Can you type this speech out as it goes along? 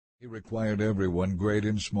He required everyone, great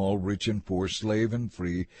and small, rich and poor, slave and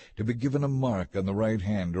free, to be given a mark on the right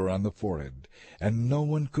hand or on the forehead, and no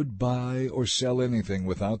one could buy or sell anything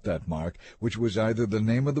without that mark, which was either the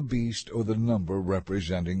name of the beast or the number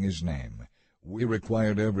representing his name. We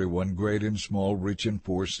required everyone, great and small, rich and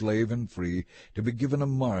poor, slave and free, to be given a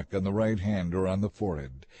mark on the right hand or on the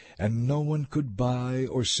forehead, and no one could buy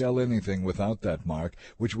or sell anything without that mark,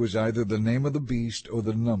 which was either the name of the beast or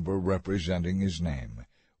the number representing his name.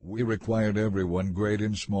 We required everyone, great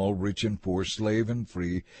and small, rich and poor, slave and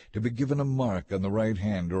free, to be given a mark on the right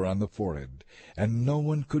hand or on the forehead, and no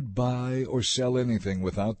one could buy or sell anything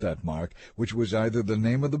without that mark, which was either the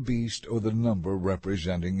name of the beast or the number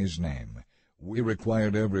representing his name. We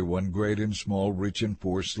required everyone, great and small, rich and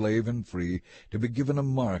poor, slave and free, to be given a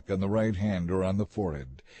mark on the right hand or on the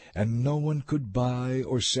forehead, and no one could buy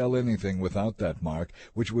or sell anything without that mark,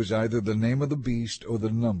 which was either the name of the beast or the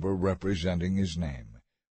number representing his name.